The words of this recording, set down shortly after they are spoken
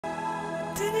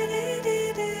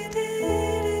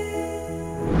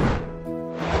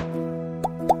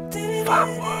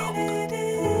farm world.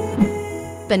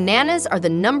 Bananas are the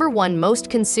 #1 most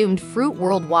consumed fruit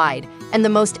worldwide and the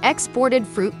most exported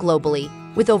fruit globally,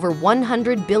 with over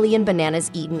 100 billion bananas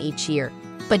eaten each year.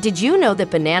 But did you know that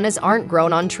bananas aren't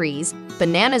grown on trees?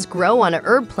 Bananas grow on a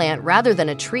herb plant rather than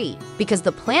a tree because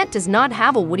the plant does not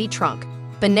have a woody trunk.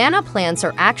 Banana plants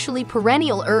are actually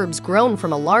perennial herbs grown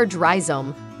from a large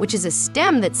rhizome, which is a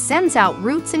stem that sends out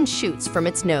roots and shoots from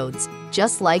its nodes,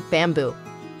 just like bamboo.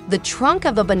 The trunk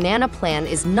of a banana plant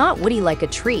is not woody like a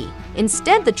tree.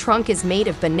 Instead, the trunk is made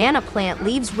of banana plant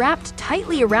leaves wrapped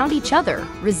tightly around each other,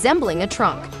 resembling a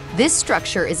trunk. This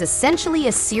structure is essentially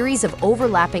a series of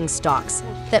overlapping stalks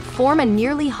that form a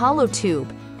nearly hollow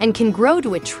tube and can grow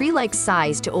to a tree-like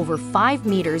size to over 5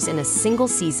 meters in a single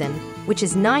season, which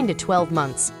is 9 to 12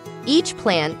 months. Each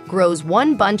plant grows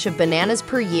 1 bunch of bananas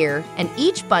per year, and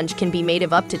each bunch can be made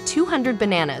of up to 200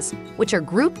 bananas, which are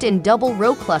grouped in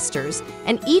double-row clusters,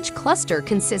 and each cluster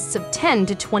consists of 10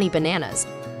 to 20 bananas.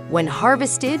 When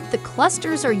harvested, the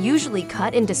clusters are usually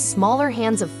cut into smaller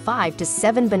hands of 5 to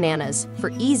 7 bananas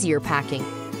for easier packing.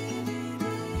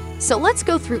 So let's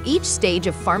go through each stage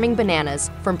of farming bananas,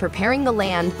 from preparing the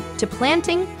land to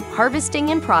planting,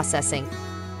 harvesting, and processing.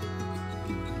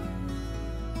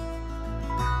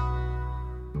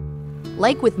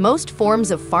 Like with most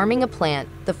forms of farming a plant,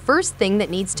 the first thing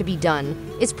that needs to be done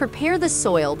is prepare the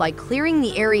soil by clearing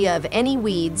the area of any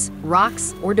weeds,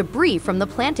 rocks, or debris from the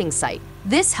planting site.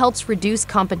 This helps reduce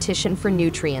competition for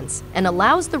nutrients and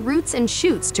allows the roots and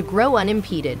shoots to grow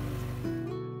unimpeded.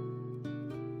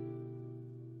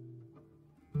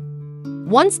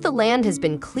 Once the land has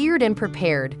been cleared and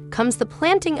prepared, comes the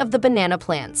planting of the banana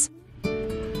plants.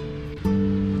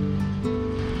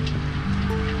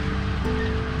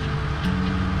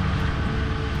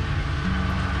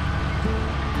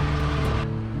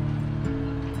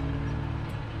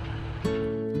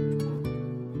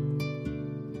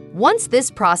 Once this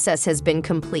process has been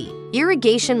complete,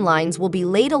 irrigation lines will be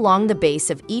laid along the base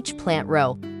of each plant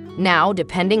row. Now,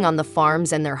 depending on the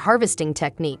farms and their harvesting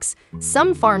techniques,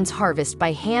 some farms harvest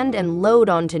by hand and load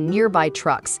onto nearby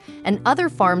trucks, and other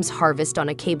farms harvest on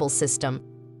a cable system.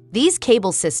 These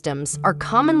cable systems are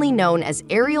commonly known as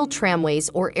aerial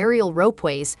tramways or aerial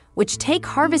ropeways, which take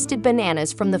harvested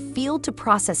bananas from the field to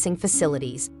processing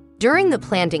facilities. During the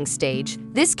planting stage,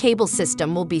 this cable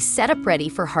system will be set up ready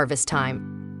for harvest time.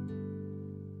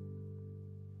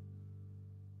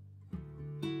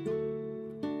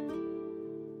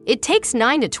 It takes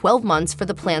 9 to 12 months for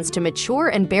the plants to mature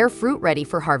and bear fruit ready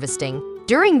for harvesting.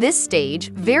 During this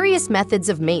stage, various methods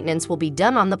of maintenance will be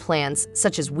done on the plants,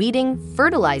 such as weeding,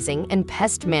 fertilizing, and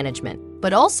pest management,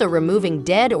 but also removing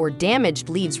dead or damaged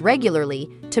leaves regularly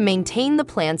to maintain the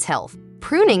plant's health.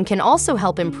 Pruning can also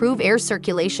help improve air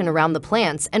circulation around the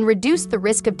plants and reduce the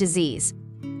risk of disease.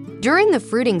 During the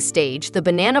fruiting stage, the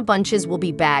banana bunches will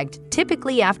be bagged,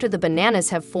 typically after the bananas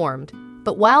have formed,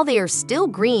 but while they are still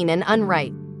green and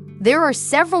unripe. There are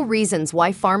several reasons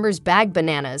why farmers bag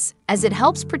bananas, as it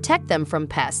helps protect them from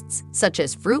pests, such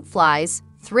as fruit flies,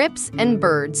 thrips, and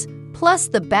birds. Plus,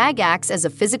 the bag acts as a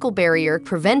physical barrier,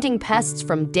 preventing pests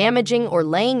from damaging or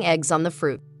laying eggs on the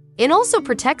fruit. It also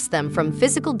protects them from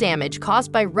physical damage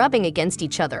caused by rubbing against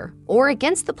each other or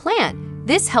against the plant.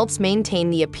 This helps maintain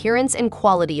the appearance and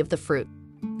quality of the fruit.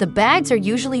 The bags are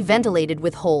usually ventilated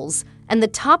with holes, and the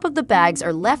top of the bags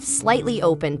are left slightly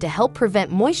open to help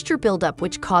prevent moisture buildup,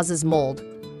 which causes mold.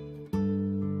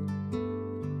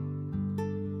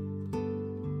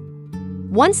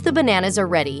 Once the bananas are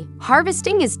ready,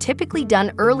 harvesting is typically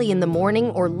done early in the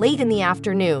morning or late in the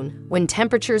afternoon, when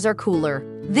temperatures are cooler.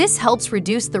 This helps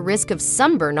reduce the risk of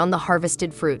sunburn on the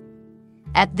harvested fruit.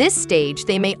 At this stage,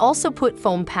 they may also put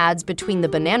foam pads between the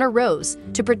banana rows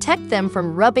to protect them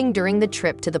from rubbing during the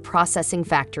trip to the processing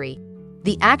factory.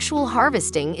 The actual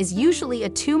harvesting is usually a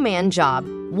 2-man job.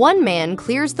 One man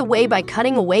clears the way by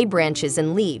cutting away branches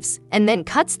and leaves, and then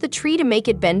cuts the tree to make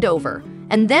it bend over.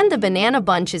 And then the banana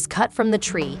bunch is cut from the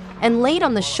tree and laid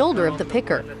on the shoulder of the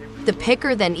picker. The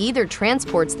picker then either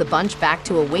transports the bunch back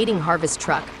to a waiting harvest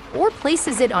truck or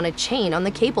places it on a chain on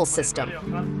the cable system.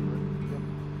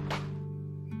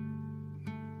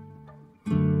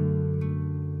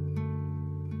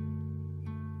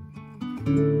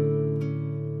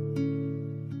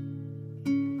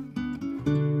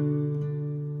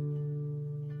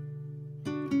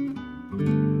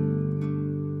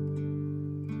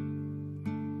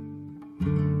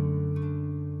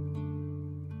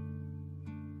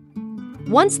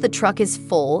 Once the truck is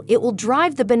full, it will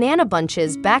drive the banana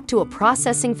bunches back to a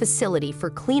processing facility for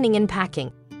cleaning and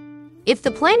packing. If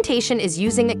the plantation is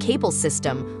using a cable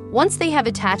system, once they have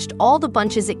attached all the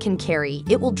bunches it can carry,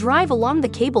 it will drive along the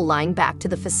cable line back to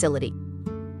the facility.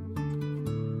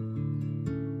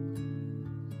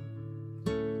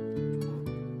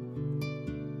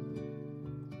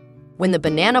 When the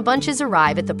banana bunches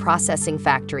arrive at the processing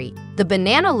factory, the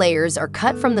banana layers are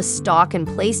cut from the stalk and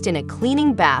placed in a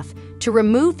cleaning bath to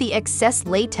remove the excess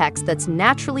latex that's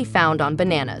naturally found on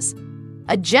bananas.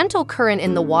 A gentle current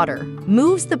in the water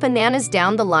moves the bananas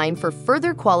down the line for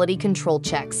further quality control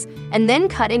checks and then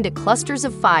cut into clusters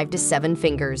of 5 to 7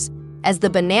 fingers. As the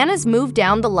bananas move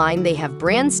down the line, they have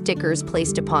brand stickers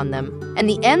placed upon them, and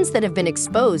the ends that have been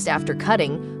exposed after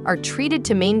cutting are treated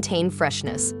to maintain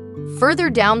freshness. Further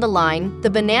down the line, the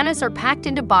bananas are packed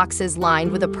into boxes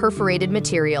lined with a perforated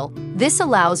material. This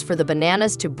allows for the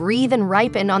bananas to breathe and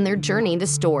ripen on their journey to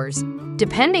stores.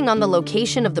 Depending on the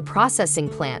location of the processing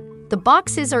plant, the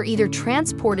boxes are either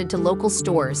transported to local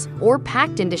stores or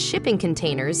packed into shipping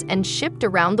containers and shipped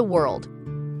around the world.